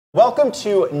Welcome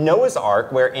to Noah's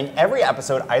Ark, where in every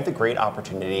episode I have the great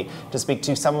opportunity to speak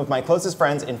to some of my closest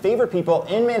friends and favorite people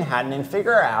in Manhattan and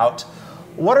figure out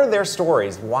what are their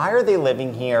stories, why are they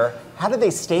living here, how do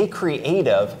they stay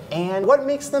creative, and what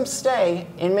makes them stay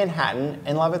in Manhattan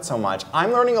and love it so much.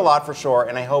 I'm learning a lot for sure,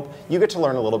 and I hope you get to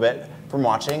learn a little bit from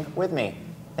watching with me.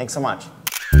 Thanks so much.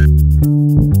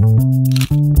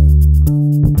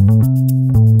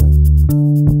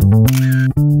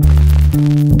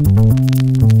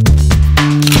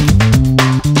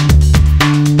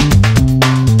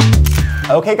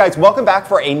 Okay guys, welcome back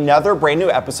for another brand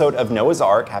new episode of Noah's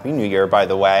Ark. Happy New Year, by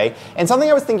the way. And something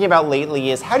I was thinking about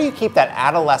lately is how do you keep that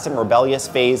adolescent rebellious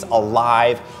phase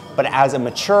alive, but as a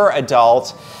mature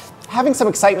adult, having some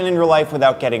excitement in your life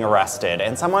without getting arrested.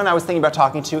 And someone I was thinking about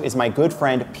talking to is my good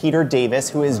friend, Peter Davis,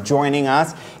 who is joining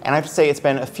us. And I have to say, it's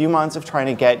been a few months of trying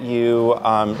to get you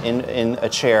in a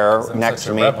chair next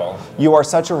to me. Rebel. You are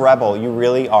such a rebel, you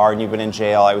really are, and you've been in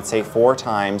jail, I would say 4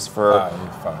 times for...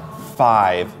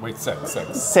 Five. Wait, six.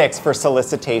 6 for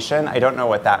solicitation. I don't know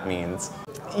what that means.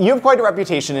 You have quite a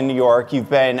reputation in New York. You've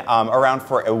been around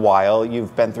for a while.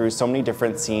 You've been through so many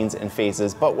different scenes and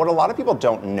phases. But what a lot of people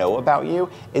don't know about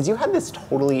you is you had this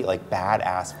totally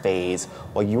badass phase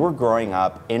while you were growing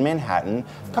up in Manhattan,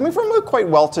 coming from a quite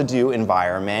well-to-do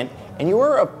environment, and you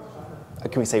were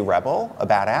can we say rebel? A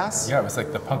badass? Yeah, it was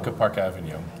like the punk of Park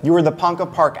Avenue. You were the punk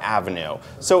of Park Avenue.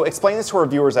 So explain this to our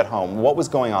viewers at home. What was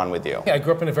going on with you? Yeah, I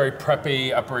grew up in a very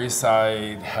preppy Upper East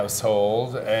Side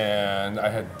household, and I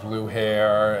had blue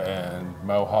hair and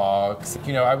mohawks.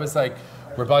 You know, I was like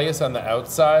rebellious on the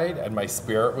outside, and my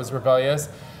spirit was rebellious,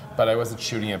 but I wasn't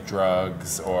shooting up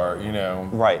drugs or, you know,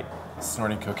 right,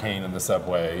 snorting cocaine in the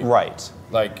subway. Right.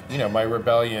 Like, you know, my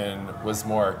rebellion was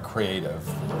more creative.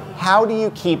 How do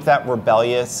you keep that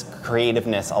rebellious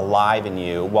creativeness alive in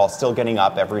you while still getting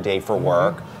up every day for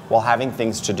work, while having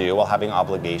things to do, while having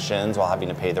obligations, while having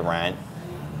to pay the rent?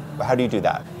 How do you do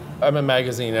that? I'm a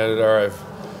magazine editor.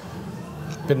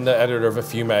 I've been the editor of a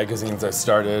few magazines. I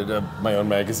started my own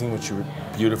magazine, which you were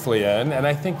beautifully in. And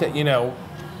I think that, you know,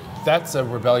 that's a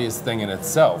rebellious thing in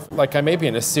itself. Like, I may be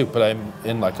in a suit, but I'm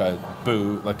in like a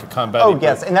combat. Oh,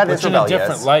 yes, and that is rebellious. Which in a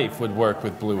different life would work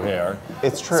with blue hair.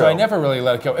 It's true. So I never really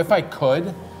let it go. If I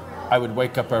could, I would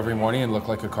wake up every morning and look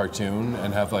like a cartoon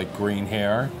and have like green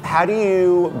hair. How do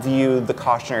you view the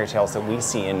cautionary tales that we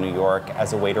see in New York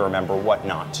as a way to remember what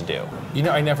not to do? You know,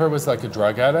 I never was like a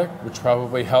drug addict, which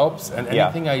probably helps. And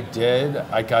anything I did,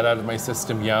 I got out of my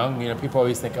system young. You know, people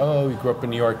always think, oh, you grew up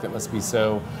in New York, that must be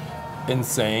so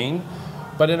insane.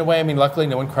 But in a way, I mean, luckily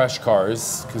no one crashed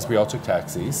cars because we all took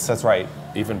taxis. That's right.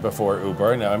 Even before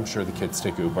Uber. Now I'm sure the kids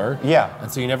take Uber. Yeah.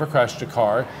 And so you never crashed a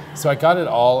car. So I got it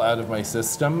all out of my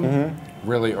system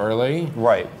really early.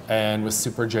 Right. And was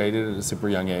super jaded at a super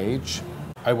young age.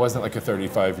 I wasn't like a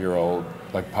 35-year-old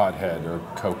like pothead or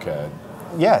cokehead.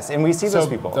 Yes, and we see those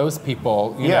people. Those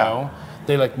people, you know,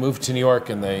 they like move to New York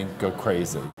and they go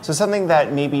crazy. So something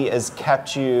that maybe has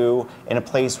kept you in a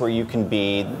place where you can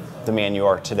be the man you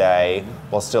are today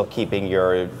while still keeping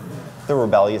the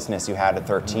rebelliousness you had at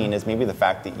 13 is maybe the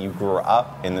fact that you grew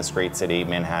up in this great city,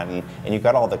 Manhattan, and you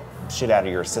got all the shit out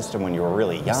of your system when you were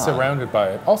really young. Surrounded by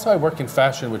it. Also, I work in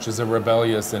fashion, which is a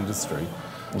rebellious industry.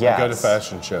 Yes. I go to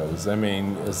fashion shows. I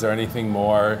mean, is there anything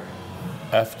more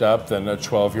effed up than a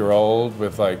 12-year-old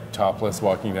with like topless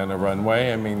walking down a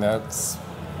runway? I mean, that's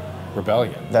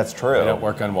rebellion. That's true. I don't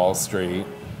work on Wall Street.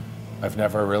 I've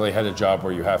never really had a job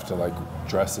where you have to like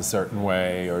dress a certain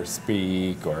way or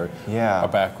speak or a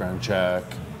background check.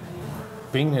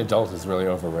 Being an adult is really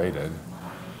overrated.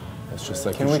 It's just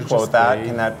like, can we quote that?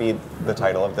 Can that be the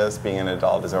title of this? Being an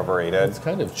adult is overrated. It's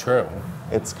kind of true.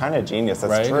 It's kind of genius.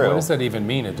 That's right? true. What does that even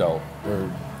mean, adult?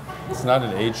 It's not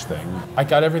an age thing. I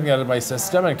got everything out of my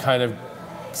system and kind of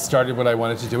started what I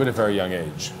wanted to do at a very young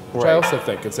age. Which I also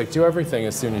think, it's like, do everything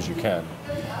as soon as you can.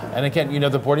 And again, you know,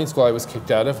 the boarding school I was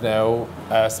kicked out of now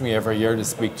asks me every year to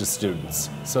speak to students.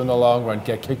 So in the long run,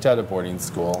 get kicked out of boarding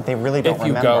school. They really don't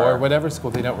remember. If you go, or whatever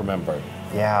school, they don't remember.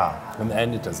 Yeah. In the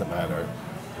end, it doesn't matter.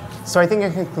 So I think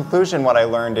in conclusion, what I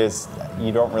learned is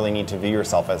you don't really need to view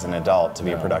yourself as an adult to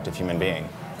be a productive human being.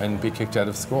 And be kicked out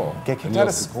of school. Get kicked out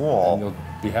of school. And you'll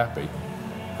be happy.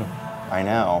 I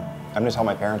know. I'm gonna tell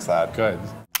my parents that. Good.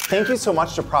 Thank you so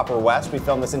much to Proper West. We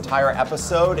filmed this entire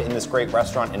episode in this great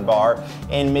restaurant and bar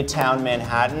in Midtown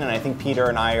Manhattan, and I think Peter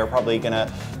and I are probably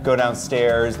gonna go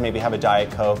downstairs, maybe have a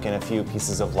Diet Coke and a few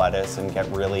pieces of lettuce and get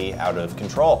really out of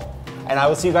control. And I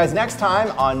will see you guys next time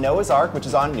on Noah's Ark, which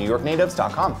is on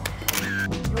NewYorkNatives.com.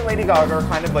 You and Lady Gaga are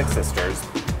kind of like sisters.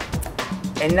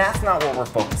 And that's not what we're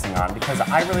focusing on because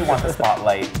I really want the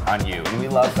spotlight on you. And we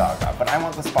love Gaga, but I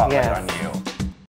want the spotlight on you.